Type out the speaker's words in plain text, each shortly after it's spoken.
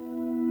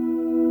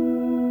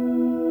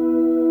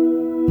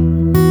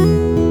Welcome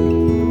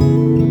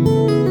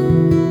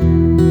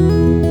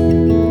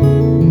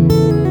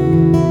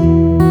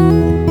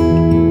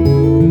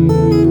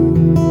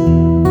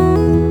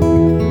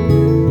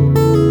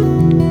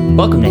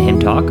to Hymn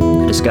Talk,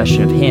 a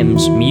discussion of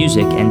hymns,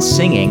 music, and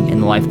singing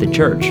in the life of the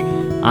church.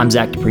 I'm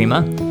Zach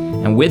DePrima,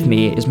 and with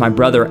me is my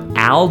brother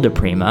Al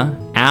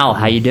DePrima. Al,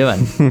 how you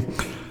doing?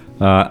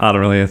 I don't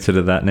really answer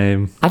to that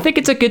name. I think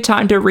it's a good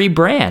time to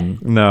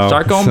rebrand. No.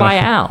 Start going by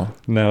Al.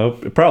 No,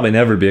 it'd probably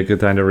never be a good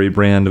time to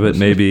rebrand, but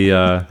maybe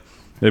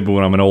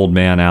when I'm an old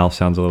man, Al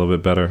sounds a little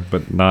bit better,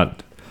 but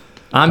not.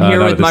 I'm here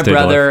not with my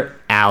brother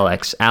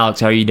Alex. Alex,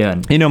 how are you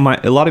doing? You know,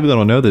 a lot of people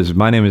don't know this.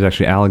 My name is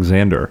actually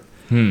Alexander.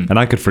 And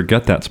I could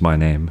forget that's my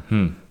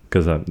name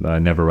because I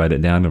never write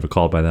it down, never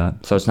called by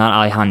that. So it's not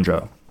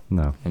Alejandro.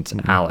 No. It's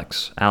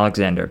Alex.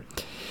 Alexander.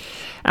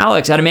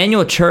 Alex, at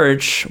Emmanuel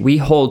Church, we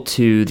hold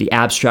to the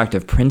abstract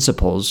of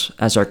principles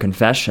as our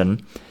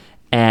confession.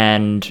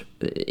 And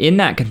in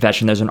that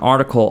confession, there's an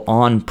article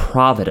on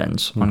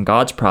providence, on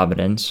God's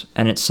providence.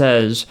 And it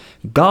says,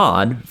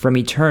 God, from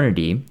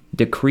eternity,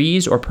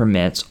 decrees or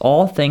permits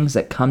all things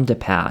that come to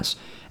pass,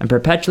 and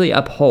perpetually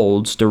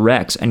upholds,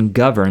 directs, and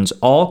governs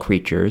all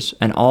creatures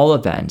and all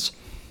events,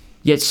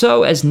 yet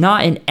so as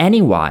not in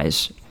any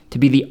wise to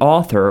be the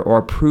author or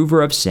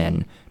approver of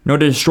sin, nor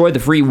to destroy the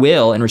free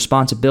will and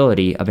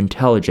responsibility of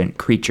intelligent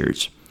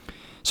creatures.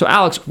 So,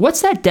 Alex,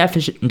 what's that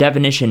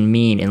definition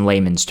mean in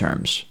layman's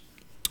terms?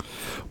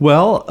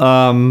 Well,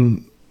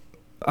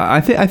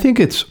 I think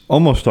it's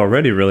almost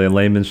already really in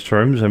layman's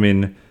terms. I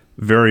mean,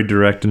 very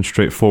direct and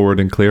straightforward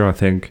and clear. I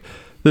think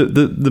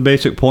the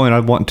basic point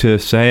I want to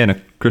say in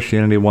a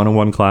Christianity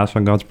 101 class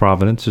on God's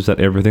providence is that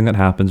everything that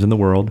happens in the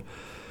world,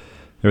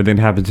 everything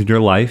that happens in your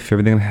life,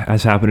 everything that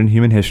has happened in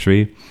human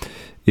history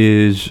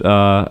is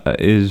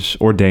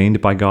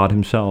ordained by God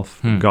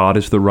himself. God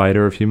is the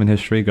writer of human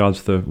history.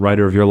 God's the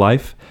writer of your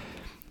life.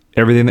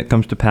 Everything that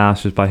comes to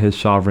pass is by his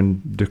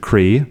sovereign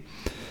decree.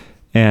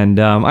 And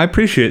I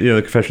appreciate,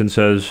 the confession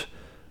says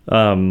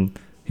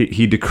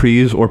he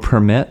decrees or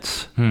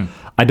permits.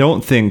 I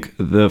don't think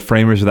the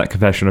framers of that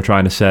confession are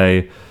trying to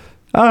say,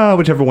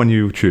 whichever one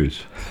you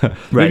choose. Right.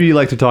 Maybe you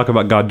like to talk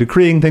about God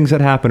decreeing things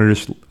that happen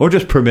or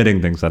just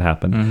permitting things that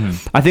happen.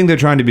 I think they're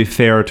trying to be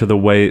fair to the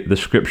way the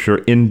scripture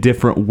in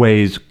different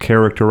ways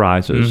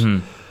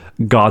characterizes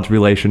God's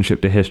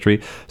relationship to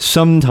history.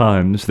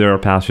 Sometimes there are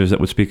passages that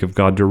would speak of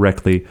God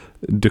directly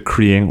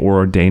decreeing or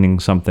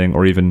ordaining something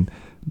or even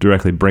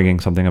directly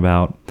bringing something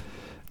about.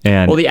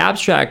 And the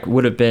abstract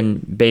would have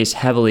been based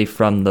heavily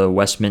from the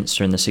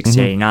Westminster in the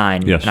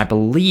 1689. Yes. And I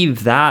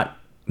believe that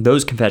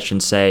those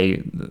confessions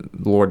say the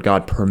Lord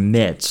God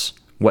permits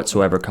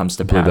whatsoever comes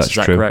to pass. Is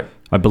that true. Correct?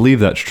 I believe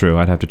that's true.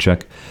 I'd have to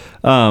check.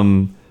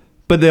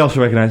 But they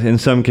also recognize in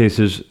some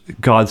cases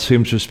God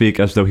seems to speak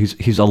as though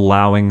he's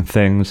allowing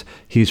things,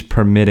 he's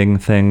permitting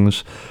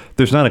things.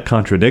 There's not a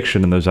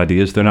contradiction in those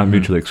ideas. They're not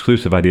mutually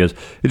exclusive ideas.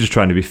 You're just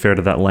trying to be fair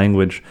to that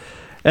language.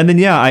 And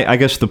then, I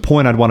guess the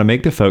point I'd want to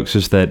make to folks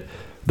is that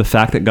the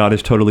fact that God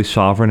is totally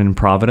sovereign in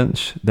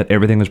providence, that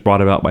everything is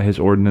brought about by his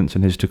ordinance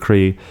and his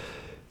decree,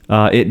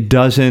 it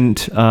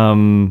doesn't,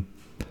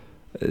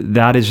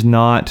 that is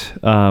not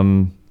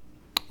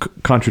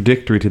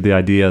contradictory to the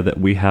idea that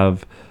we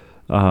have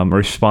a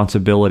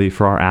responsibility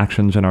for our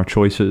actions and our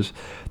choices,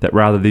 that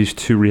rather these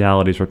two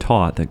realities are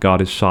taught, that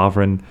God is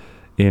sovereign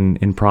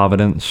in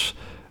providence,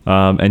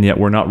 and yet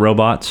we're not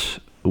robots.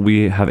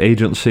 We have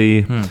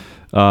agency.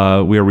 We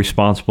are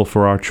responsible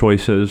for our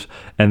choices,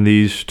 and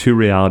these two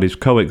realities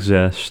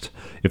coexist.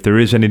 If there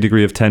is any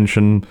degree of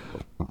tension,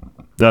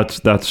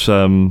 that's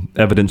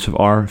evidence of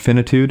our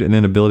finitude and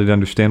inability to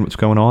understand what's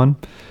going on,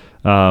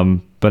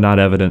 but not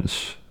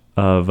evidence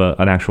of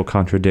an actual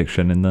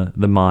contradiction in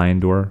the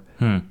mind or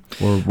work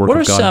of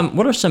God.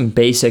 What are some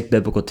basic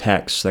biblical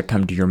texts that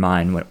come to your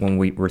mind when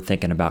we were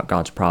thinking about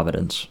God's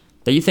providence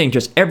that you think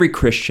just every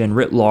Christian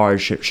writ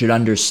large should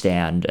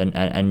understand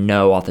and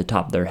know off the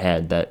top of their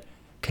head that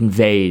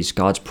conveys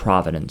God's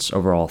providence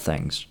over all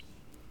things?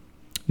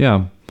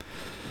 Yeah.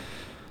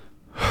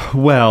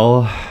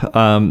 Well,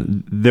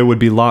 there would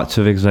be lots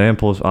of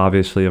examples,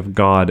 obviously, of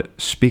God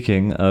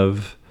speaking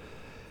of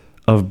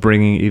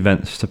bringing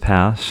events to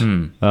pass.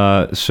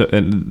 So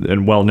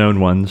and well-known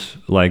ones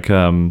like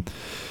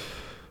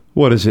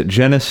what is it?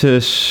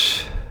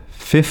 Genesis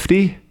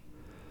 50.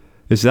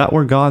 Is that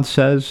where God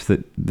says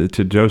that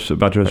to Joseph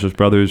about Joseph's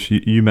brothers?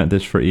 You meant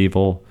this for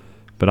evil,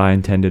 but I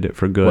intended it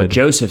for good. Well,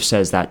 Joseph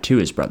says that to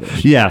his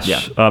brothers. Yes, yeah.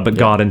 But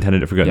God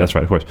intended it for good. Yeah. That's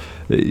right, of course.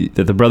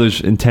 That the brothers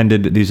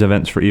intended these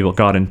events for evil.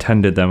 God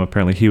intended them.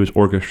 Apparently, he was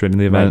orchestrating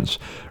the events.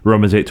 Right.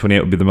 Romans 8:28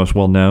 would be the most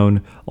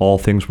well-known. All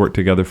things work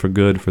together for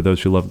good for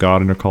those who love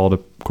God and are called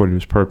according to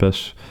his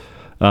purpose.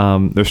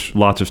 There's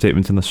lots of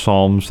statements in the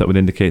Psalms that would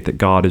indicate that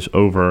God is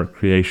over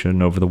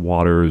creation, over the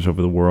waters,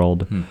 over the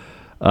world.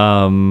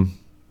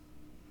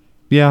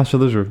 Yeah, so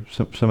those are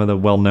some of the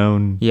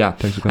well-known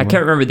texts. I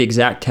can't remember the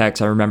exact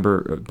text. I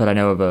remember, but I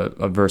know of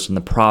a verse in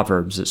the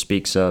Proverbs that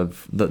speaks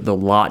of the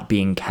lot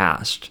being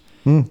cast.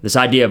 This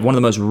idea of one of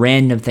the most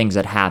random things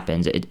that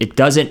happens. It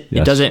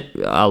doesn't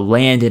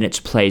land in its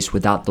place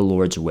without the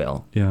Lord's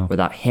will. Yeah.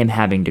 Without Him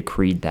having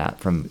decreed that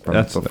from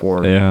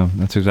before. Yeah,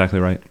 that's exactly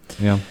right.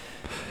 Yeah.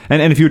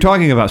 And if you're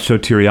talking about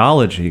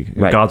soteriology,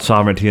 Right. God's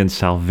sovereignty and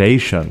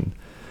salvation,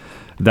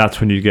 that's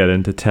when you get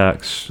into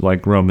texts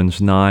like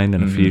Romans 9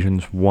 and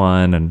Ephesians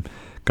 1 and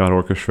God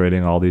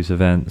orchestrating all these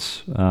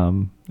events,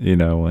 and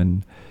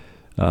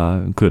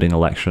including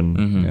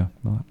election. Yeah.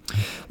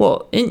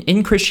 Well,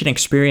 in Christian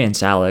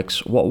experience,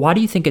 Alex, why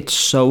do you think it's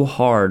so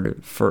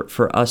hard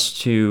for us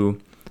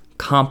to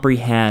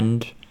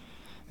comprehend,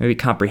 maybe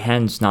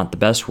comprehend's not the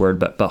best word,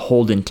 but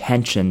hold in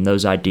tension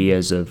those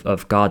ideas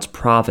of God's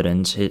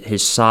providence,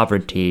 His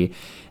sovereignty,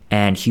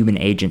 and human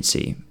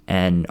agency,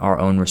 and our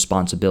own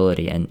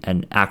responsibility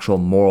and actual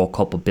moral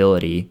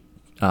culpability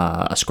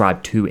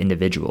ascribed to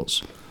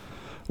individuals?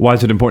 Why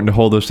is it important to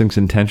hold those things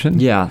in tension?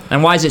 Yeah,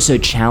 and why is it so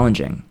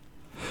challenging?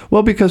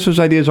 Well, because those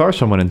ideas are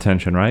somewhat in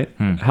tension, right?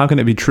 How can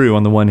it be true,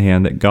 on the one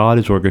hand, that God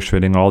is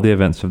orchestrating all the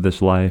events of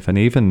this life and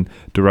even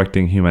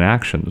directing human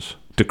actions,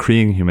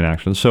 decreeing human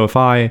actions? So if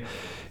I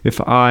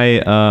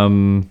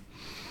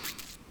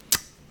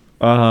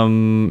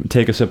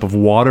take a sip of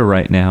water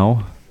right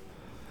now,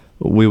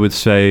 we would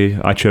say,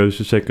 I chose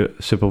to take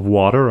a sip of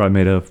water. I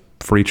made a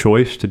free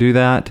choice to do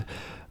that.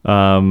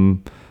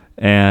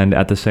 And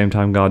at the same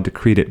time, God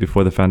decreed it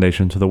before the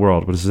foundations of the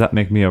world. But does that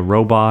make me a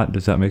robot?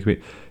 Does that make me...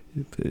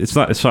 It's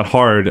not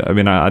hard. I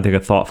mean, I think a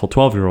thoughtful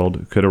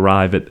 12-year-old could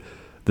arrive at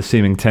the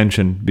seeming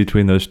tension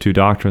between those two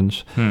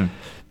doctrines.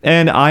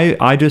 And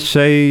I just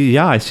say,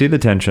 yeah, I see the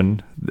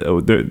tension.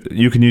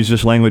 You can use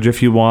this language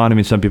if you want. I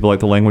mean, some people like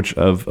the language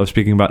of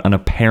speaking about an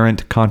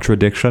apparent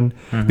contradiction.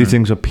 These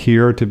things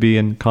appear to be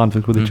in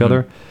conflict with each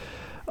other.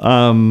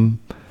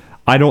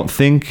 I don't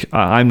think,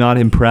 I'm not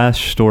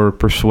impressed or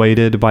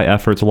persuaded by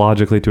efforts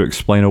logically to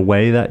explain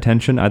away that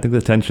tension. I think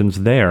the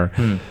tension's there.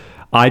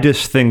 I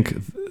just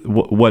think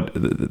what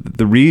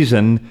the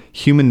reason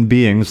human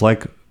beings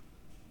like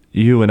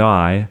you and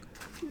I,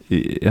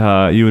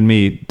 you and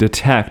me,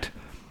 detect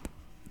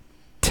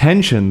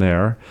tension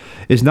there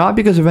is not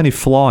because of any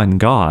flaw in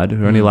God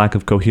or any lack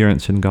of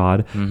coherence in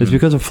God. It's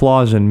because of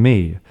flaws in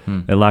me,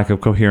 a lack of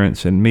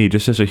coherence in me,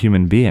 just as a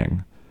human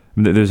being.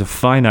 There's a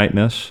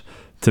finiteness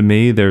to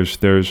me.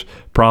 There's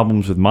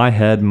problems with my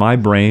head, my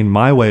brain,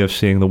 my way of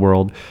seeing the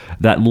world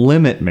that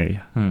limit me.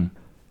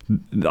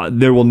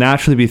 There will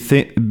naturally be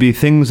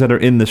things that are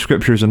in the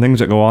scriptures and things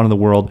that go on in the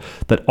world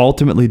that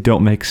ultimately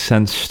don't make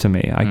sense to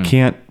me. I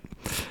can't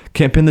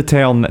pin the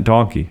tail on that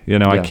donkey.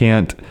 Yeah.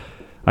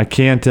 I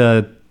can't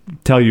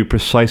tell you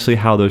precisely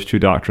how those two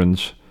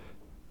doctrines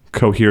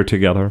cohere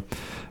together,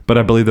 but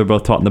I believe they're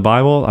both taught in the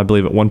Bible. I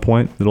believe at one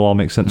point it'll all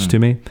make sense to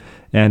me.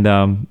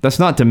 And that's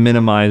not to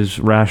minimize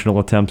rational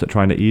attempts at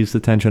trying to ease the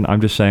tension. I'm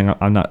just saying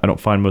I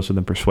don't find most of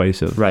them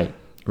persuasive. Right.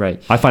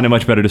 I find it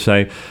much better to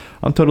say,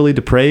 I'm totally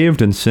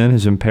depraved and sin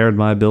has impaired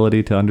my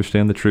ability to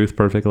understand the truth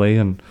perfectly,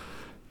 and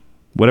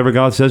whatever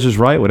God says is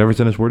right, whatever's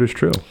in His Word is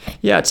true.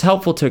 Yeah, it's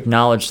helpful to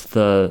acknowledge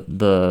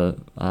the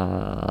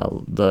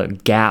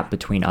gap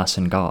between us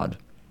and God,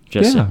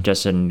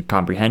 just in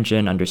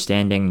comprehension,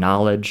 understanding,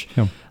 knowledge.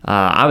 Yeah.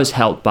 I was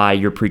helped by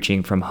your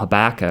preaching from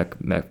Habakkuk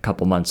a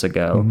couple months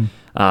ago.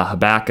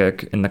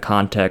 Habakkuk, in the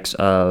context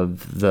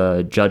of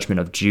the judgment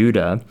of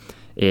Judah,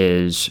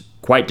 is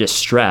quite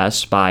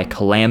distressed by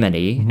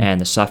calamity and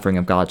the suffering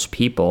of God's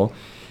people.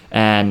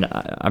 And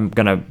I'm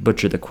going to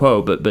butcher the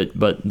quote, but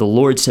the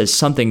Lord says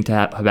something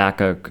to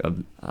Habakkuk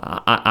of,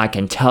 I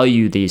can tell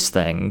you these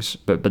things,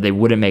 but they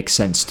wouldn't make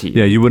sense to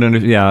you. Yeah, you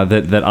wouldn't.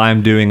 That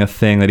I'm doing a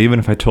thing that even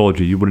if I told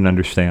you, you wouldn't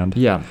understand.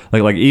 Yeah,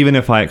 like even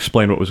if I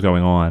explained what was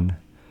going on.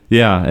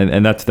 Yeah,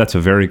 and that's a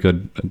very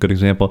good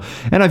example.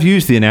 And I've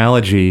used the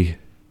analogy.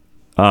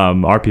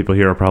 Our people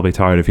here are probably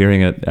tired of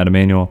hearing it at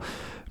Emmanuel,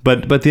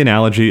 but the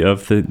analogy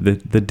of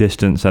the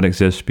distance that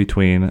exists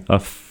between a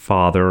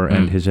father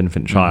and his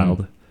infant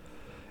child.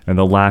 And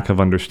the lack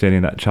of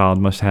understanding that child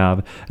must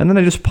have. And then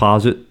I just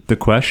posit the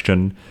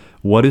question,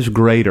 what is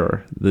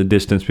greater, the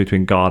distance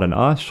between God and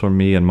us or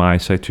me and my,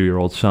 say,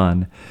 2-year-old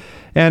son?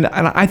 And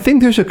I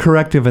think there's a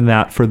corrective in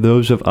that for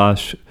those of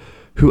us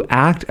who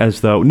act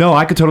as though, no,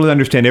 I could totally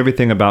understand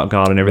everything about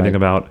God and everything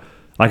about,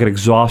 I could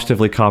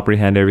exhaustively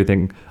comprehend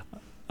everything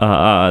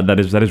that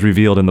is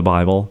revealed in the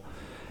Bible.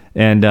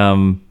 And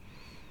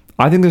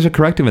I think there's a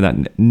corrective in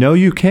that. No,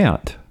 you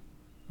can't.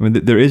 I mean,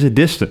 there is a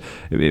distance.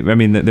 I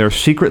mean, there are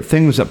secret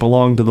things that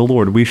belong to the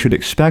Lord. We should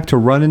expect to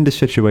run into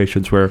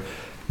situations where,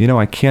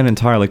 I can't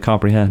entirely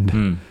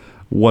comprehend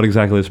what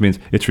exactly this means.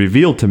 It's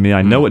revealed to me.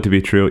 I know it to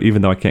be true,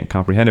 even though I can't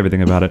comprehend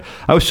everything about it.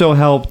 I was so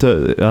helped.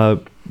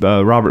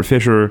 Robert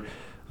Fisher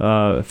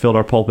filled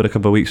our pulpit a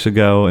couple of weeks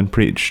ago and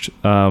preached,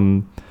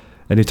 and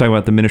he's talking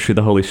about the ministry of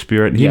the Holy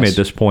Spirit. And he made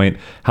this point,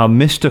 how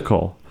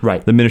mystical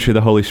the ministry of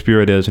the Holy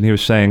Spirit is. And he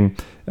was saying,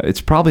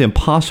 it's probably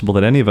impossible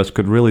that any of us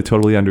could really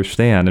totally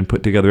understand and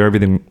put together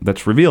everything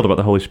that's revealed about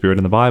the Holy Spirit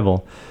in the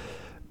Bible.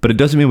 But it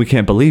doesn't mean we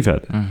can't believe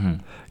it.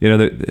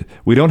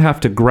 We don't have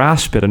to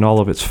grasp it in all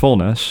of its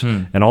fullness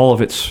and all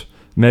of its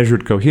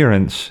measured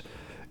coherence.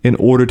 in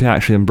order to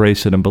actually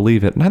embrace it and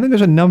believe it. And I think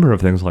there's a number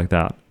of things like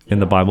that in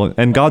the Bible.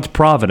 And God's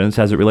providence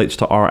as it relates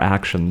to our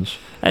actions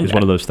is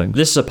one of those things.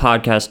 This is a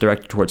podcast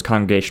directed towards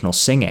congregational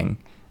singing.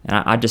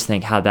 And I just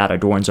think how that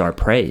adorns our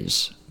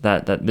praise.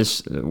 That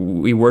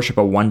we worship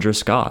a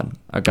wondrous God,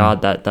 a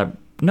God that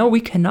no,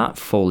 we cannot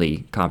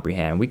fully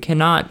comprehend. We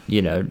cannot,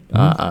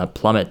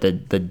 plummet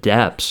the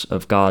depths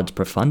of God's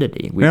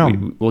profundity.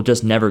 We'll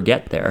just never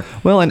get there.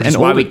 Well, and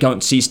why we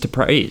don't cease to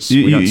praise.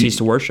 We don't cease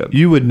to worship.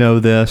 You would know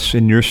this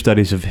in your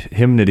studies of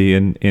hymnody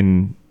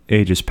in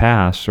ages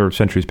past or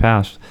centuries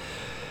past.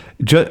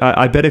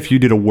 I bet if you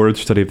did a word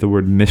study of the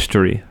word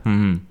mystery,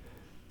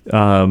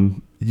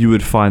 you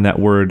would find that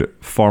word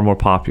far more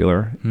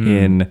popular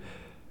in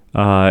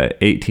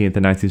 18th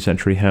and 19th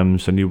century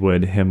hymns than you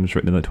would hymns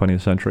written in the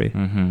 20th century.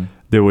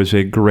 There was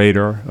a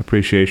greater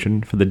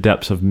appreciation for the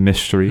depths of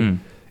mystery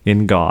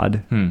in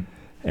God,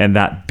 and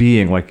that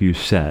being, like you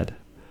said,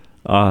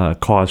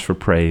 cause for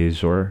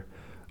praise or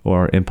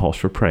impulse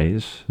for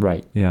praise.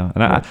 Right. Yeah,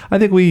 and I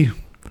think we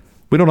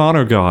don't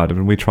honor God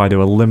when we try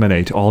to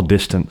eliminate all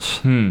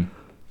distance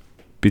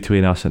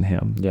between us and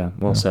Him. Yeah,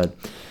 well said.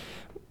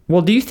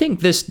 Well, do you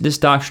think this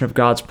doctrine of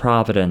God's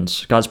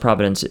providence,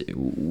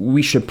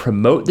 we should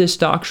promote this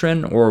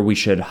doctrine or we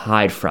should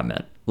hide from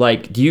it?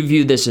 Like, do you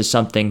view this as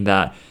something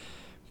that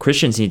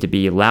Christians need to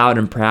be loud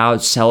and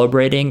proud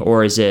celebrating,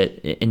 or is it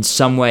in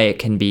some way it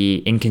can be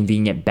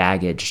inconvenient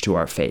baggage to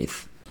our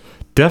faith?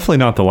 Definitely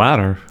not the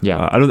latter.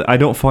 Yeah. I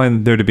don't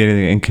find there to be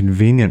anything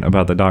inconvenient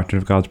about the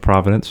doctrine of God's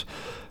providence,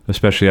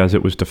 especially as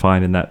it was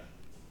defined in that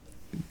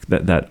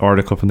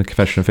article from the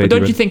Confession of Faith. But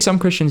don't you think some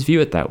Christians view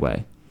it that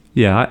way?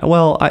 Yeah,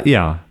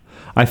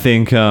 I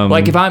think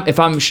like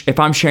if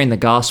I'm sharing the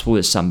gospel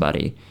with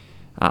somebody,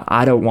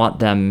 I don't want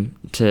them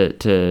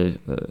to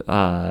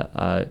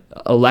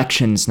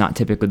election's not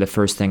typically the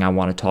first thing I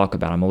want to talk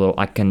about.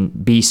 I can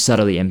be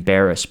subtly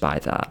embarrassed by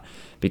that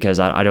because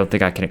I don't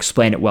think I can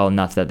explain it well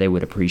enough that they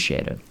would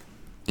appreciate it.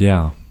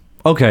 Yeah.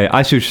 Okay,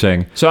 I see what you're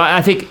saying. So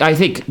I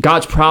think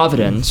God's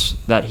providence,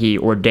 that He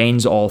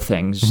ordains all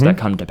things that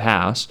come to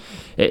pass,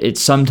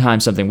 it's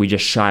sometimes something we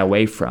just shy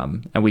away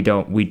from, and we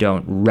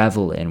don't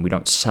revel in, we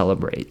don't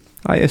celebrate.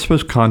 I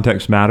suppose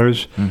context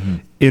matters.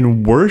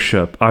 In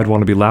worship, I'd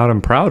want to be loud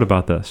and proud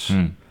about this.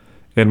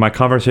 In my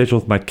conversation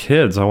with my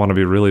kids, I want to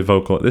be really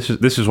vocal. This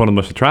is one of the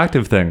most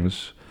attractive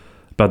things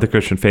about the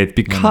Christian faith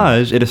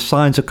because it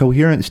assigns a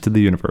coherence to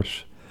the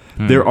universe.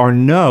 There are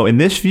in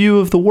this view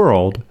of the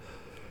world,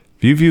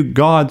 if you view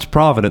God's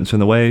providence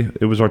in the way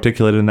it was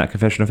articulated in that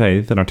Confession of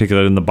Faith and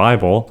articulated in the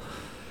Bible,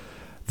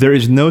 there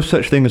is no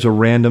such thing as a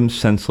random,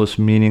 senseless,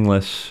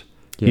 meaningless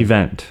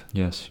event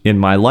in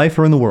my life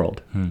or in the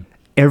world.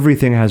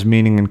 Everything has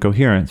meaning and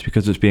coherence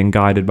because it's being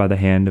guided by the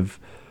hand of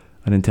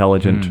an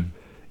intelligent,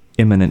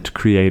 immanent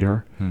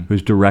creator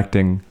who's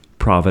directing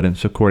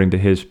providence according to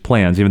His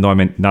plans. Even though I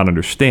may not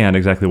understand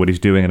exactly what He's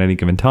doing at any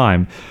given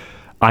time,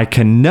 I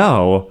can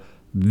know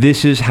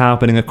this is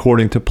happening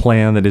according to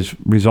plan that is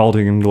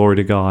resulting in glory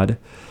to God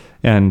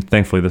and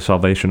thankfully the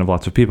salvation of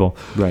lots of people.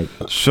 Right.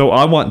 So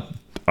I want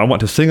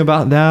to sing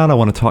about that. I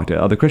want to talk to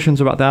other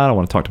Christians about that. I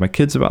want to talk to my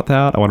kids about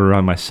that. I want to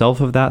remind myself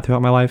of that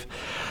throughout my life.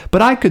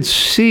 But I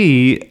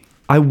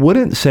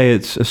wouldn't say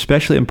it's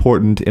especially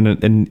important in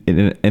an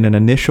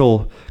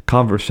initial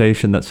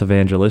conversation that's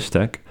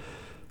evangelistic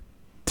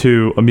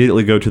to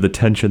immediately go to the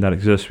tension that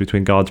exists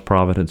between God's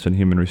providence and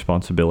human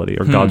responsibility,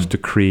 or God's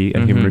decree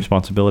and human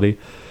responsibility.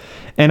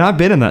 And I've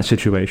been in that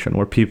situation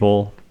where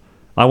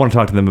I want to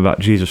talk to them about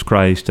Jesus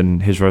Christ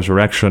and His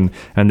resurrection,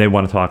 and they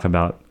want to talk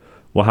about,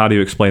 well, how do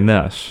you explain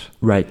this?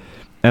 Right.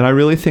 And I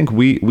really think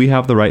we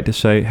have the right to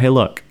say, hey,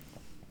 look,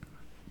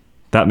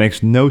 that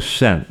makes no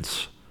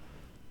sense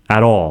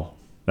at all.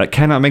 That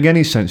cannot make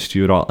any sense to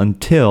you at all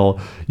until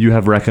you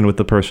have reckoned with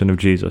the person of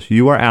Jesus.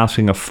 You are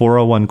asking a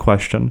 401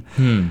 question.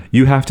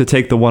 You have to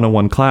take the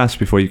 101 class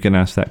before you can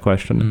ask that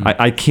question.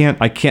 I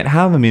can't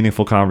have a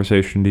meaningful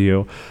conversation to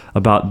you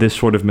about this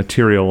sort of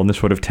material and this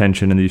sort of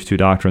tension in these two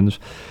doctrines.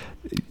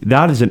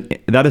 That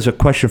is a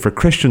question for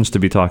Christians to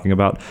be talking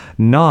about,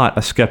 not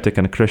a skeptic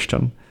and a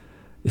Christian.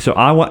 So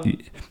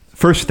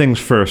first things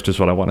first is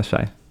what I want to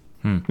say.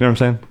 You know what I'm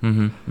saying?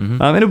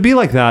 And it would be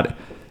like that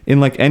in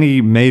like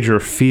any major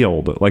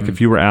field. Like if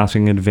you were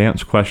asking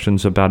advanced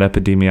questions about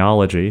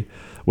epidemiology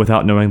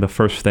without knowing the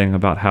first thing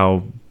about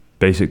how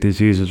basic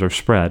diseases are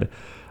spread,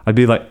 I'd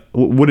be like,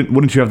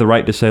 wouldn't you have the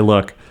right to say,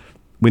 look,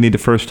 we need to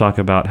first talk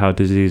about how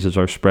diseases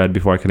are spread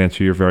before I can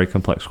answer your very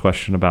complex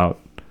question about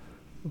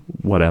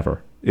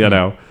whatever, you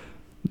know?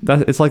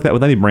 It's like that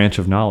with any branch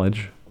of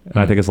knowledge, and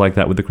I think it's like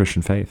that with the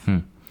Christian faith.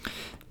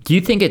 Do you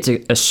think it's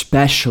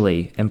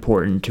especially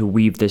important to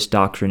weave this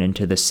doctrine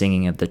into the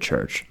singing of the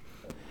church?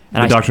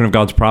 And the doctrine of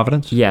God's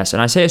providence? Yes,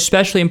 and I say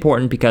especially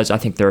important because I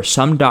think there are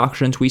some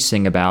doctrines we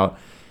sing about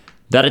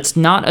that it's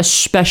not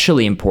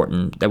especially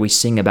important that we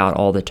sing about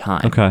all the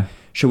time. Okay.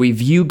 Should we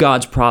view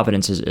God's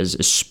providence as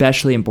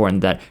especially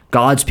important that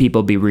God's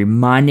people be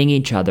reminding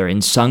each other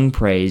in sung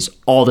praise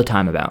all the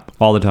time about?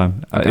 All the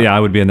time. Okay. I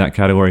would be in that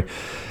category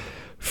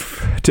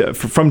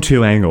from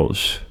two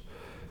angles.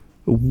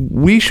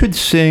 we should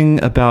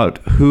sing about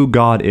who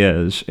God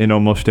is in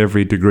almost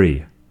every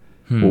degree.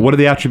 Well, what are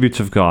the attributes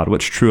of God?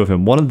 What's true of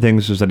him? One of the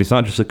things is that he's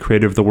not just the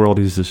creator of the world,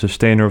 he's the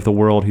sustainer of the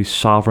world, he's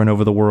sovereign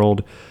over the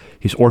world,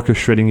 he's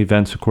orchestrating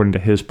events according to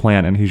his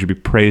plan, and he should be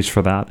praised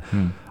for that.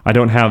 I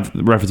don't have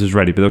references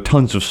ready, but there are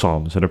tons of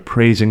psalms that are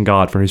praising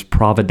God for his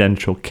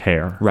providential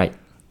care Right.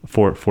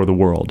 for the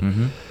world.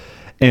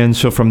 And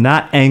so from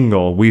that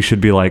angle, we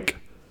should be like,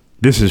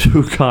 this is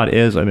who God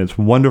is, and it's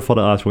wonderful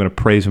to us. We're going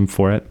to praise him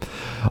for it.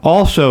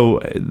 Also,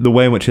 the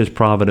way in which his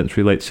providence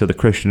relates to the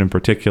Christian in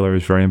particular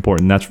is very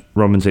important. That's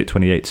Romans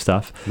 8:28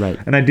 stuff. Right.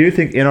 And I do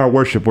think in our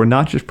worship, we're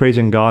not just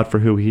praising God for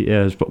who he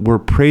is, but we're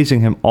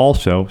praising him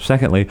also,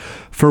 secondly,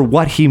 for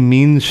what he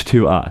means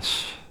to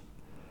us.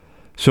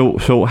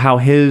 So how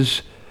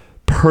his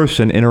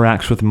person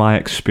interacts with my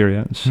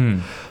experience.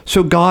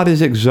 So God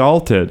is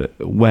exalted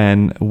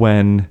when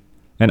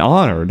and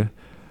honored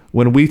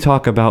when we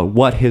talk about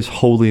what his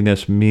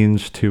holiness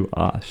means to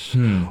us,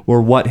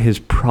 or what his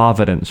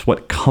providence,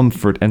 what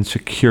comfort and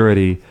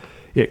security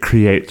it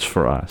creates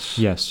for us.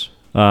 Yes.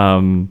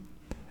 And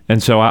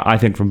so I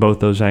think from both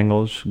those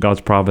angles,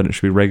 God's providence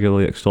should be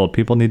regularly extolled.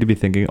 People need to be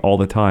thinking all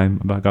the time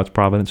about God's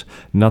providence.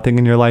 Nothing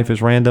in your life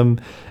is random.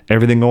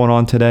 Everything going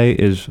on today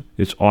is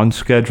on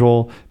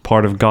schedule,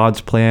 part of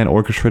God's plan,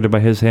 orchestrated by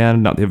his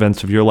hand, not the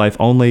events of your life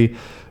only,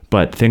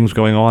 but things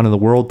going on in the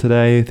world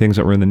today, things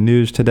that were in the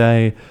news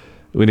today.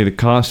 We need to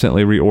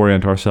constantly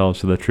reorient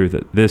ourselves to the truth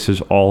that this is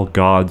all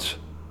God's,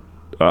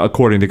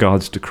 according to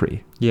God's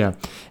decree. Yeah.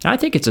 And I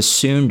think it's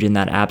assumed in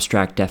that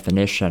abstract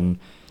definition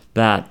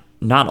that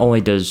not only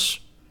does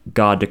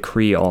God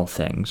decree all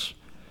things,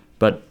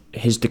 but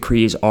his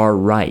decrees are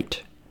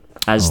right,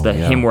 as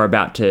hymn we're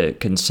about to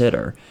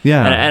consider.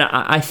 Yeah. And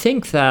I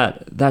think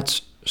that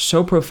that's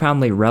so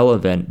profoundly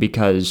relevant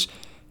because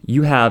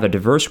you have a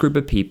diverse group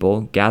of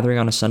people gathering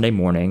on a Sunday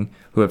morning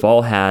who have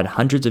all had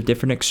hundreds of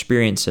different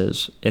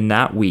experiences in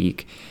that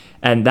week.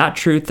 And that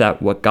truth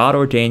that what God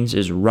ordains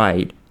is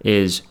right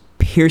is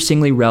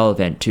piercingly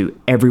relevant to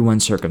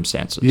everyone's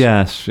circumstances.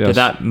 Yes. To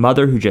that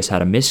mother who just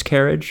had a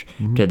miscarriage,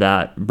 to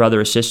that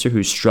brother or sister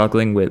who's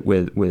struggling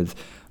with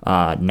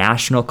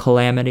national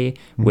calamity,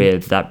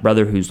 with that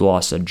brother who's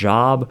lost a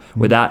job,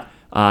 with that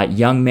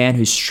young man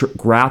who's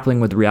grappling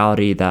with the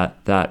reality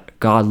that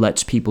God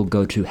lets people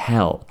go to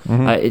hell.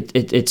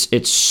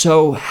 It's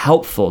so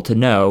helpful to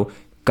know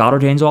God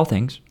ordains all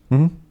things,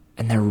 and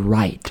they're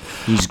right.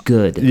 He's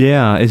good.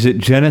 Yeah. Is it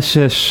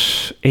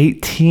Genesis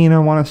 18, I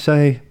want to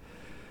say?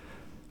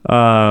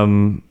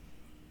 And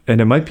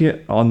it might be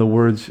on the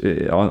words,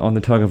 on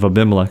the tongue of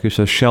Abimelech, who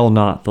says, shall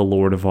not the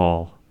Lord of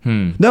all.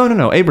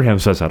 No. Abraham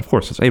says that. Of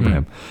course, it's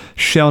Abraham.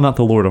 Shall not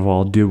the Lord of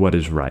all do what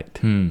is right.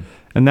 And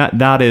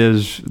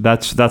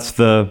that's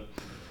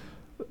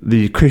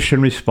the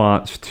Christian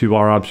response to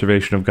our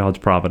observation of God's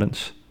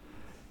providence,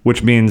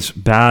 which means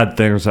bad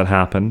things that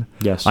happen.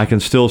 Yes. I can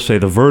still say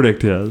the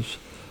verdict is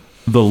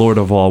the Lord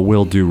of all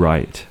will do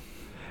right.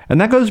 And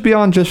that goes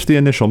beyond just the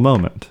initial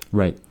moment.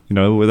 Right. You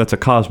know, that's a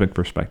cosmic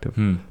perspective.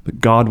 But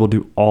God will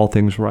do all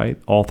things right,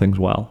 all things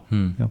well.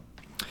 Yeah.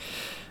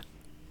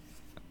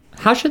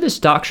 How should this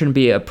doctrine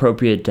be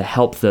appropriate to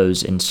help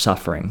those in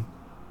suffering?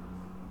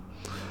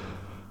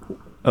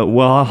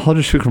 Well, I'll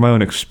just speak from my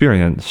own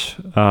experience.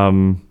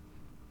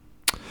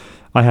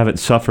 I haven't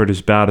suffered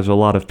as bad as a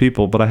lot of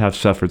people, but I have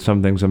suffered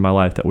some things in my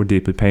life that were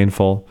deeply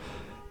painful.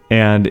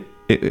 And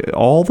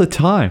all the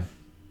time,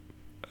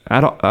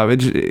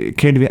 it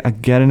came to me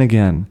again and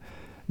again,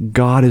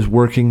 God is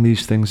working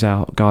these things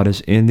out. God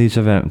is in these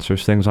events.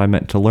 There's things I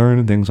meant to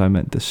learn, things I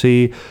meant to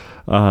see.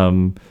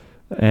 And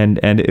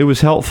it was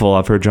helpful.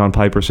 I've heard John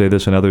Piper say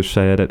this and others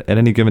say it. At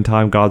any given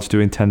time, God's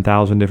doing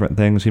 10,000 different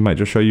things. He might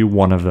just show you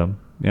one of them,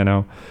 you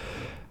know.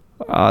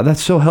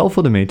 That's so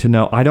helpful to me to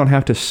know I don't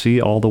have to see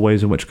all the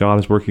ways in which God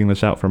is working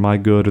this out for my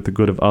good or the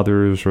good of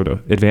others or to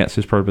advance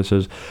his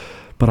purposes.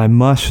 But I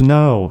must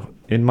know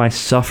in my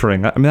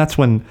suffering. I mean, that's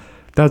when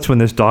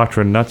this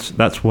doctrine,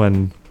 that's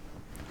when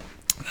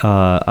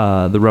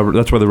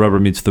that's where the rubber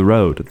meets the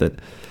road, that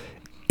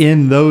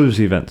in those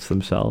events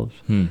themselves,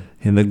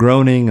 in the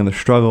groaning and the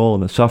struggle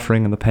and the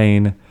suffering and the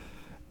pain,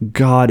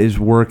 God is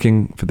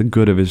working for the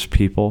good of his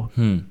people.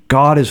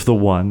 God is the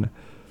one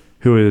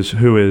who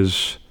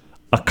is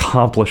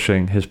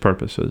accomplishing his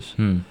purposes.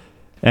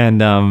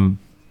 And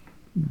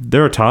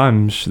there have been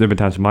times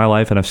in my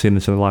life, and I've seen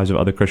this in the lives of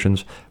other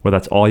Christians, where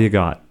that's all you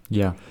got.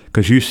 Yeah.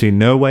 Because you see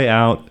no way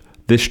out.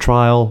 This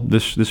trial,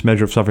 this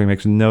measure of suffering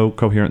makes no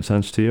coherent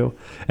sense to you,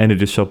 and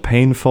it is so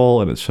painful,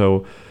 and it's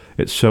so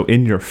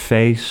in your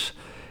face,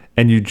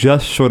 and you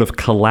just sort of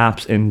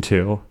collapse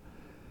into,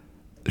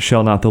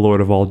 shall not the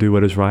Lord of all do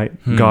what is right?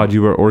 God,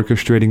 you are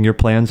orchestrating your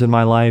plans in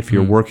my life.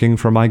 You're working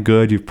for my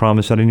good. You've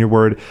promised that in your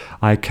word.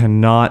 I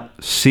cannot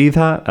see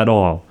that at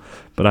all,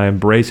 but I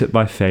embrace it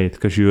by faith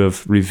because you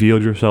have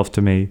revealed yourself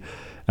to me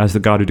as the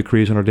God who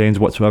decrees and ordains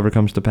whatsoever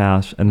comes to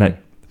pass, and that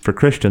for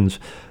Christians,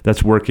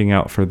 that's working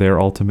out for their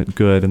ultimate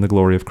good and the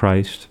glory of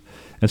Christ.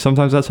 And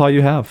sometimes that's all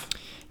you have.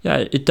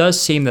 Yeah, it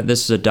does seem that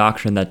this is a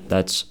doctrine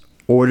that's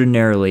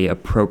ordinarily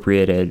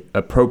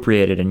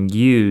appropriated and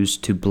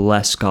used to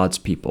bless God's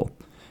people.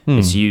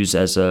 It's used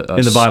as a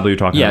in the Bible you're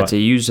talking about. Yeah, it's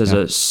used as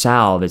a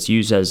salve. It's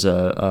used as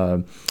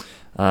to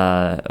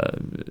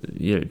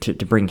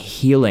bring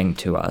healing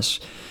to us.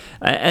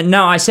 And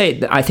now I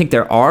think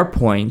there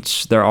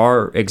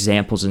are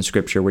examples in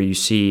Scripture where you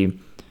see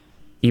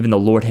even the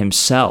Lord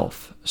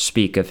himself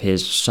speak of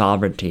his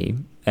sovereignty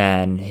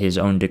and his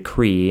own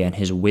decree and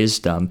his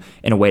wisdom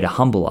in a way to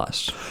humble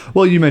us.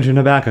 Well, you mentioned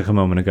Habakkuk a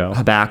moment ago.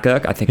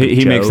 Habakkuk, I think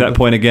he makes that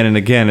point again and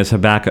again as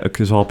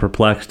Habakkuk is all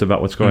perplexed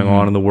about what's going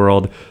on in the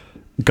world.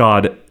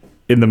 God,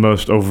 in the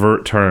most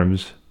overt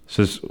terms,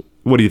 says,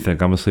 what do you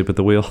think? I'm asleep at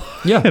the wheel?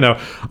 Yeah.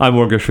 I'm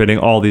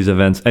orchestrating all these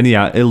events. And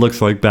yeah, it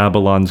looks like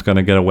Babylon's going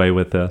to get away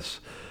with this.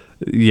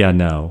 Yeah,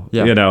 no.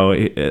 Yeah.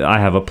 I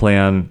have a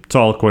plan. It's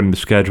all according to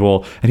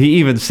schedule. And he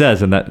even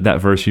says in that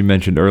verse you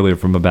mentioned earlier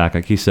from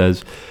Habakkuk, he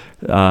says,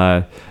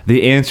 the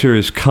answer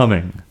is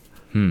coming.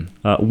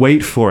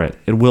 Wait for it.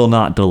 It will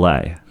not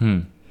delay.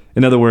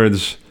 In other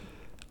words,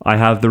 I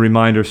have the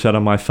reminder set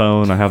on my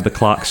phone. I have the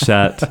clock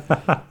set.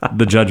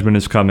 The judgment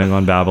is coming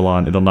on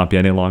Babylon. It'll not be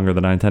any longer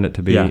than I intend it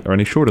to be, or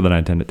any shorter than I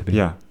intend it to be.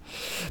 Yeah.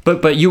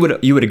 But you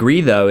would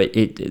agree, though,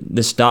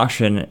 this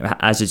doctrine,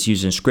 as it's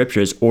used in Scripture,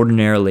 is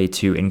ordinarily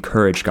to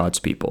encourage God's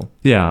people.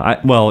 Yeah.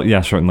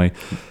 Certainly.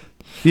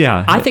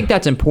 Yeah. I think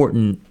that's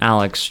important,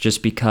 Alex,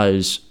 just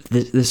because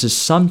this is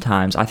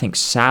sometimes, I think,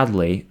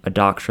 sadly, a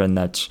doctrine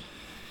that's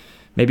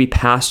maybe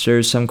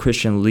pastors, some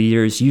Christian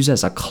leaders use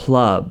as a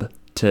club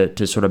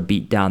to sort of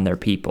beat down their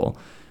people.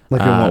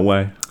 Like in what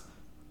way?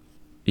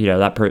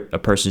 A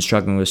person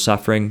struggling with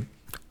suffering,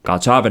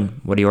 God's sovereign.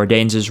 What he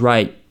ordains is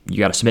right. You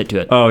got to submit to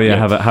it. Oh yeah,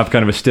 have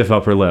kind of a stiff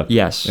upper lip.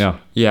 Yes.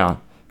 Yeah.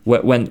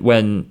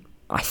 When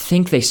I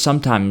think they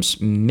sometimes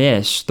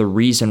miss the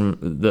reason,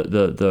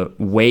 the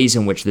ways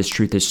in which this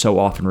truth is so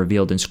often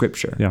revealed in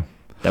Scripture. Yeah.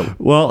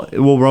 Well,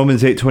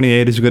 Romans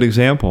 8:28 is a good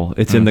example.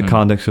 It's in the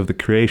context of the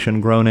creation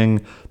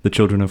groaning. The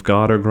children of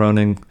God are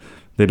groaning.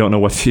 They don't know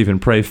what to even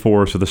pray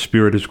for, so the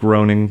Spirit is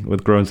groaning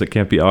with groans that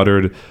can't be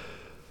uttered.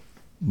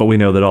 But we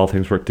know that all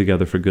things work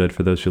together for good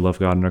for those who love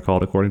God and are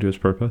called according to his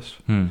purpose.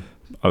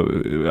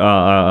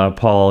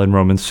 Paul in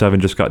Romans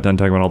 7 just got done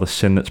talking about all the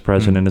sin that's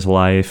present in his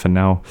life, and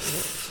now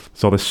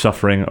it's all this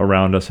suffering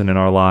around us and in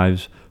our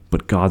lives,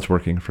 but God's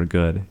working for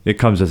good. It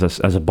comes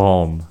as a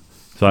balm.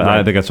 So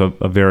I think that's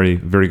a very,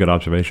 very good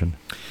observation.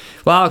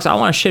 Well, Alex, I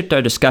want to shift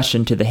our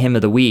discussion to the hymn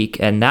of the week,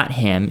 and that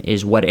hymn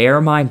is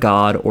Whate'er My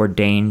God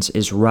Ordains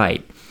Is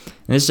Right.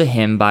 And this is a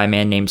hymn by a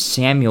man named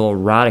Samuel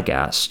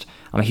Radagast.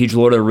 I'm a huge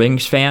Lord of the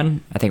Rings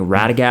fan. I think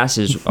Radagast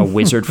is a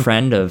wizard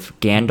friend of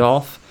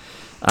Gandalf.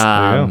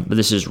 But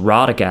this is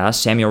Radagast,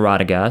 Samuel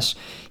Radagast.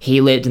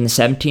 He lived in the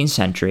 17th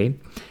century,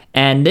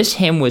 and this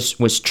hymn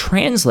was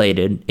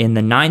translated in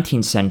the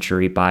 19th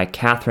century by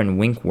Catherine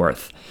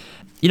Winkworth.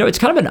 It's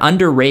kind of an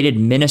underrated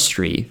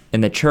ministry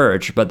in the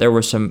church, but there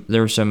were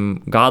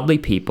some godly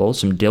people,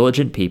 some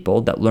diligent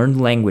people that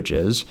learned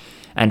languages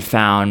and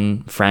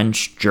found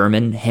French,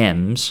 German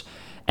hymns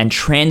and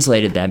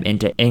translated them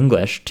into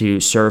English to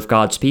serve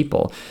God's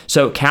people.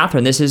 So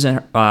Catherine, this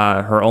isn't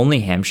her only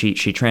hymn. She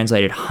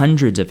translated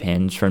hundreds of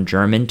hymns from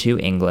German to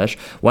English.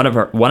 One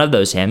of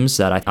those hymns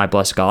that I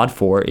bless God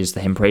for is the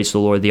hymn Praise the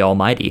Lord the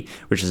Almighty,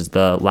 which is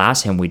the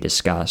last hymn we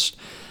discussed.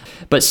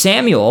 But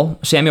Samuel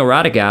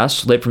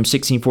Radagast lived from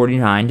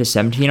 1649 to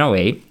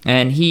 1708,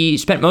 and he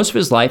spent most of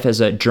his life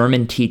as a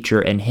German teacher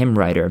and hymn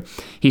writer.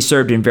 He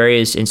served in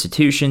various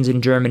institutions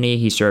in Germany.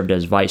 He served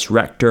as vice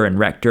rector and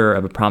rector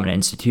of a prominent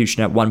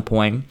institution at one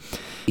point.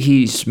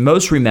 He's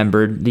most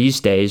remembered these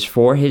days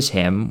for his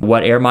hymn,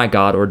 Whate'er My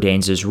God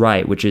Ordains Is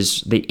Right, which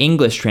is the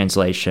English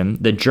translation.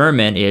 The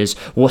German is,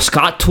 Was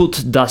Gott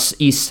tut, das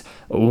ist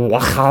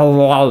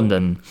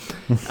wohlgefallen,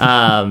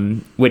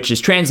 which is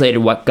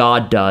translated, what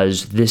God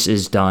does, this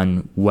is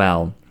done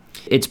well.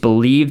 It's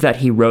believed that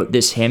he wrote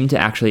this hymn to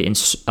actually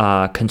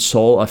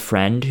console a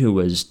friend who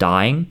was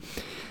dying.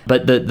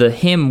 But the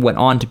hymn went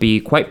on to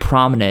be quite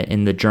prominent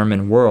in the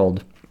German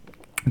world.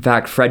 In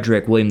fact,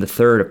 Frederick William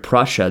III of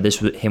Prussia, this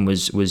hymn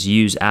was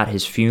used at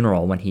his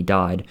funeral when he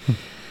died.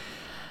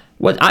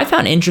 What I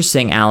found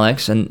interesting,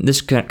 Alex, and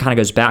this kind of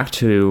goes back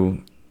to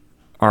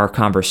our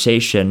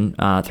conversation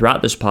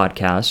throughout this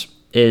podcast,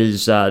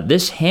 is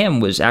this hymn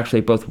was actually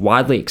both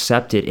widely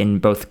accepted in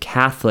both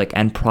Catholic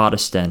and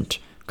Protestant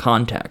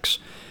contexts.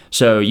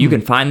 So you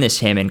can find this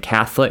hymn in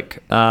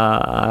Catholic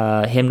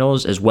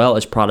hymnals as well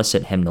as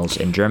Protestant hymnals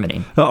in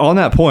Germany. On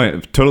that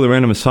point, totally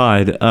random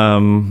aside,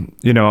 I'm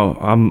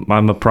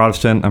a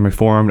Protestant, I'm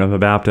Reformed, I'm a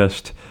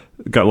Baptist,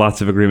 got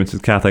lots of agreements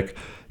with Catholics.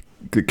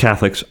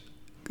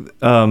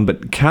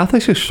 But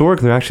Catholics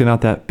historically are actually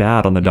not that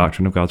bad on the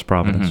doctrine of God's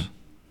providence.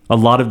 A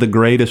lot of the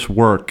greatest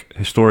work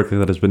historically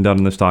that has been done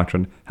in this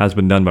doctrine has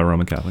been done by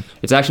Roman Catholics.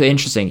 It's actually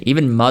interesting.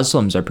 Even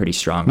Muslims are pretty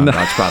strong on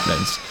God's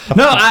providence.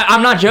 No,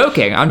 I'm not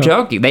joking. I'm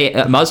joking.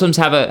 Muslims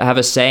have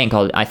a saying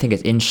called, I think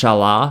it's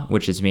Inshallah,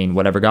 which is mean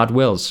whatever God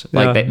wills.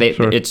 Like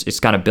sure. It's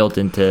kind of built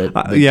into.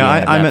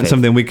 I meant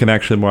something we can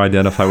actually more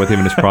identify with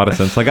even as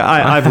Protestants. Like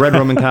I've read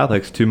Roman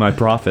Catholics to my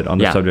prophet on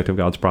the subject of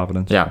God's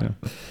providence. Yeah.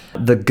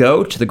 The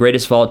GOAT, the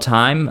greatest of all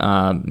time,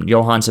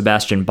 Johann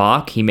Sebastian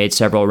Bach, he made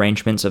several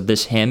arrangements of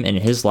this hymn in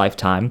his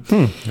lifetime.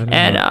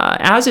 And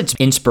as its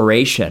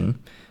inspiration,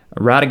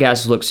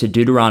 Radagast looks to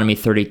Deuteronomy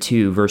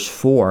 32, verse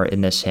 4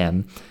 in this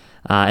hymn.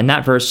 And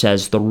that verse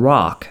says, "The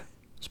rock,"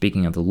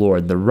 speaking of the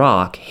Lord, "the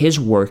rock, his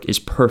work is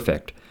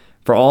perfect,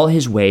 for all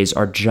his ways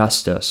are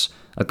justice,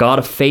 a God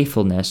of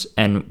faithfulness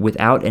and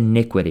without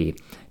iniquity,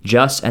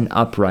 just and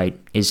upright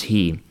is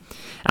he."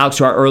 Alex,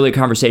 to our earlier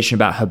conversation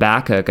about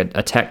Habakkuk,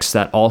 a text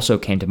that also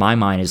came to my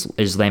mind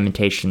is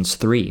Lamentations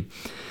 3.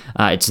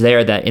 It's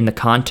there that in the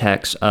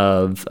context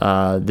of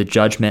the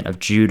judgment of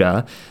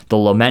Judah, the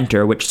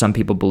lamenter, which some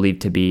people believe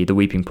to be the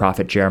weeping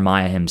prophet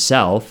Jeremiah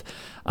himself,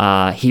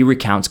 he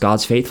recounts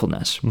God's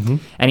faithfulness.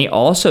 And he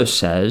also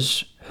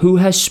says, "Who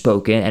has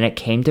spoken and it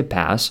came to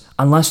pass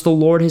unless the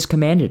Lord has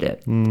commanded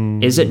it?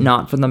 Is it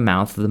not from the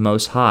mouth of the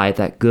Most High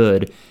that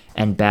good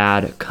and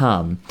bad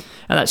come?"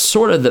 And that's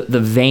sort of the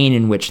vein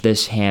in which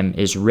this hymn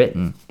is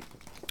written.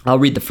 I'll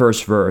read the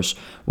first verse.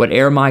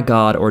 "Whate'er my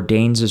God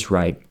ordains is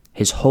right,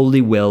 his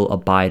holy will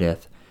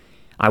abideth.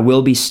 I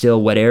will be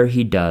still whate'er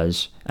he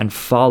does, and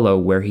follow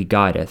where he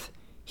guideth.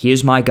 He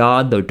is my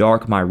God, though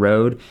dark my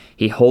road.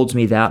 He holds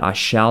me that I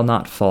shall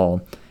not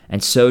fall.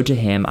 And so to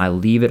him I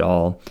leave it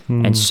all,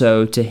 and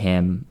so to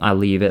him I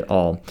leave it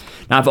all."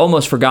 Now, I've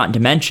almost forgotten to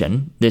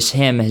mention, this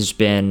hymn has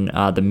been,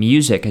 the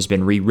music has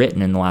been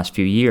rewritten in the last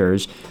few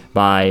years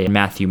by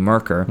Matthew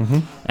Merker,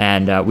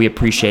 and we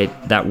appreciate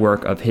that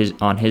work of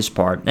on his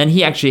part. And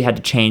he actually had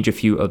to change a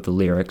few of the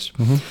lyrics.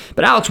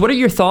 But Alex, what are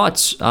your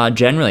thoughts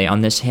generally on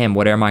this hymn,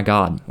 "Whate'er my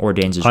God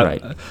ordains is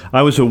right"?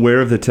 I was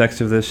aware of the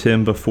text of this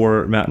hymn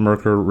before Matt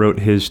Merker wrote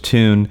his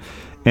tune.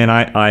 And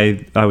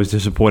I was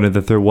disappointed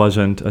that there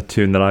wasn't a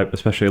tune that I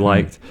especially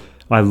liked.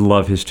 I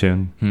love his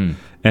tune.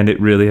 And it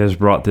really has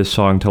brought this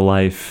song to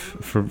life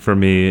for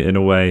me in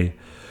a way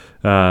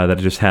that it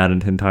just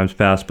hadn't in times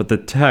past. But the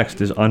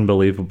text is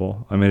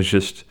unbelievable. I mean,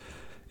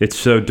 it's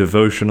so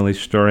devotionally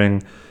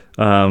stirring.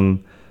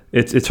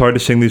 It's hard to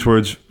sing these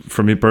words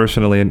for me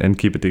personally and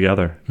keep it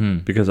together.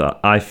 Because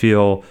I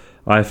felt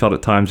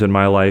at times in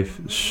my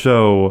life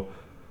so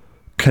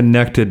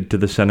connected to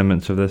the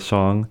sentiments of this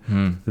song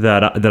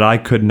that I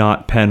could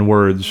not pen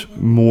words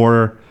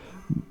more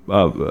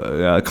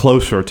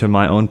closer to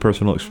my own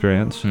personal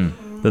experience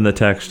than the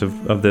text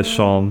of this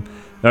song.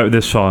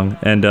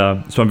 And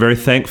so I'm very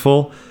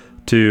thankful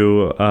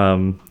to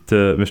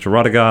Mr.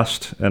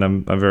 Radagast, and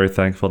I'm very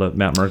thankful to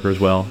Matt Merker as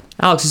well.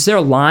 Alex, is there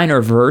a line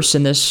or verse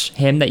in this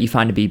hymn that you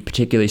find to be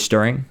particularly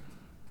stirring?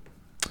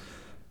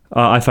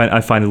 I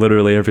find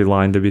literally every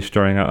line to be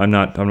stirring. I'm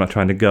not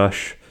trying to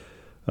gush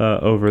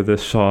over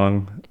this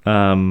song,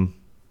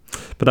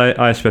 but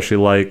I especially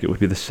like, it would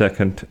be the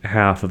second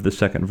half of the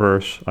second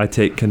verse. "I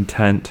take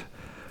content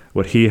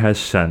what he has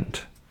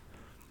sent.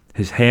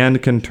 His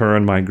hand can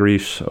turn my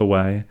griefs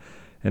away,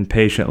 and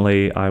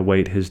patiently I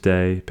wait his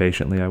day.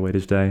 Patiently I wait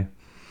his day."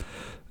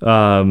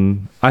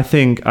 I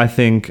think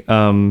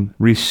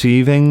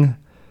receiving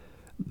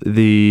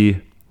the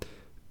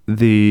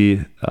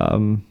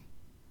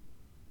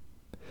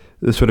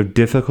sort of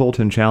difficult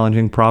and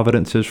challenging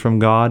providences from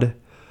God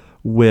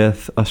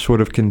with a sort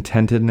of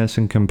contentedness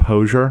and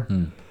composure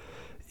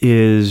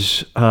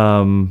is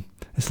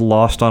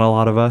lost on a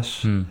lot of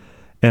us.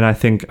 And I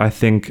think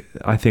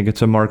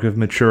it's a mark of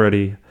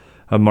maturity,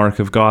 a mark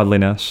of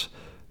godliness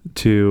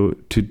to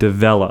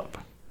develop,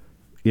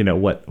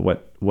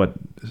 what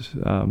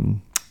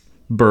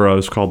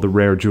Burroughs called the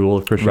rare jewel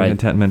of Christian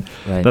contentment.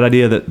 That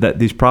idea that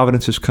these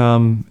providences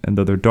come, and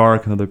though they're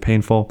dark and though they're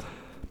painful,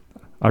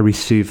 I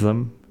receive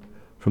them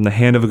from the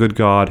hand of a good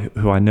God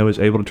who I know is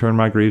able to turn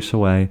my griefs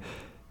away,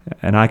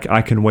 and I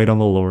can wait on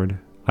the Lord.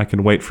 I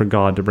can wait for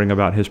God to bring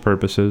about his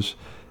purposes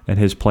and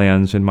his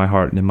plans in my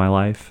heart and in my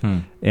life.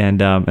 And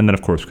then,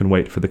 of course, can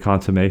wait for the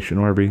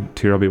consummation where every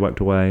tear will be wiped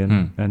away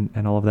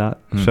and all of that.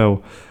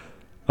 So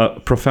a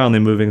profoundly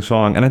moving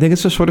song. And I think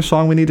it's the sort of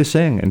song we need to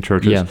sing in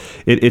churches. Yeah.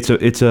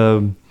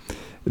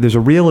 There's a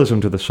realism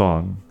to the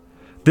song.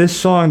 This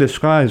song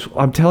describes,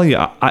 I'm telling you,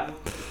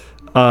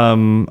 I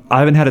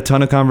haven't had a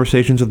ton of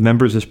conversations with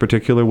members this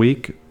particular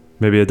week,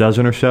 maybe a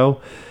dozen or so,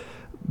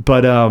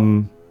 but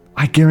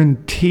I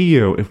guarantee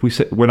you, if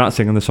we're not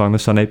singing the song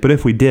this Sunday, but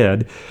if we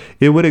did,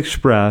 it would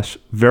express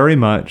very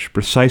much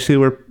precisely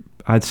where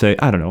I'd say,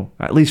 I don't know,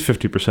 at least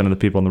 50% of the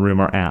people in the room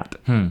are at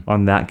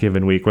on that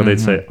given week, where they'd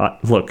say,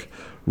 look,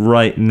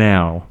 right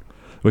now,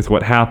 with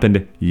what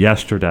happened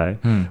yesterday,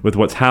 with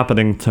what's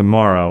happening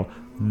tomorrow,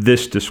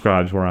 this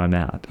describes where I'm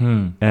at.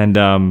 And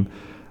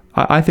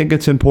I think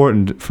it's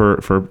important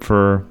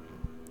for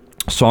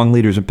song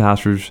leaders and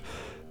pastors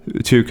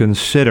to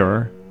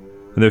consider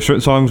And there's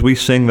certain songs we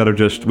sing that are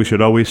just, we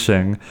should always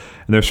sing.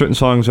 And there's certain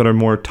songs that are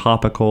more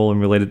topical and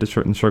related to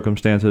certain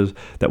circumstances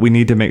that we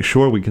need to make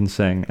sure we can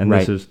sing. And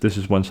Right. this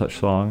is one such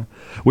song,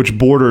 which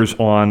borders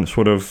on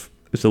sort of,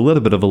 it's a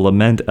little bit of a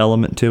lament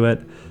element to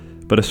it,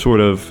 but a sort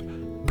of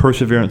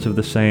perseverance of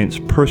the saints,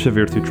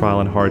 persevere through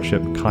trial and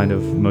hardship kind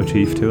of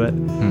motif to it.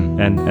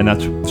 And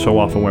that's so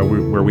often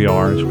where we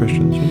are as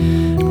Christians.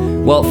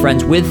 Well,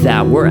 friends, with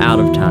that, we're out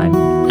of time.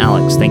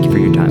 Alex, thank you for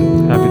your time.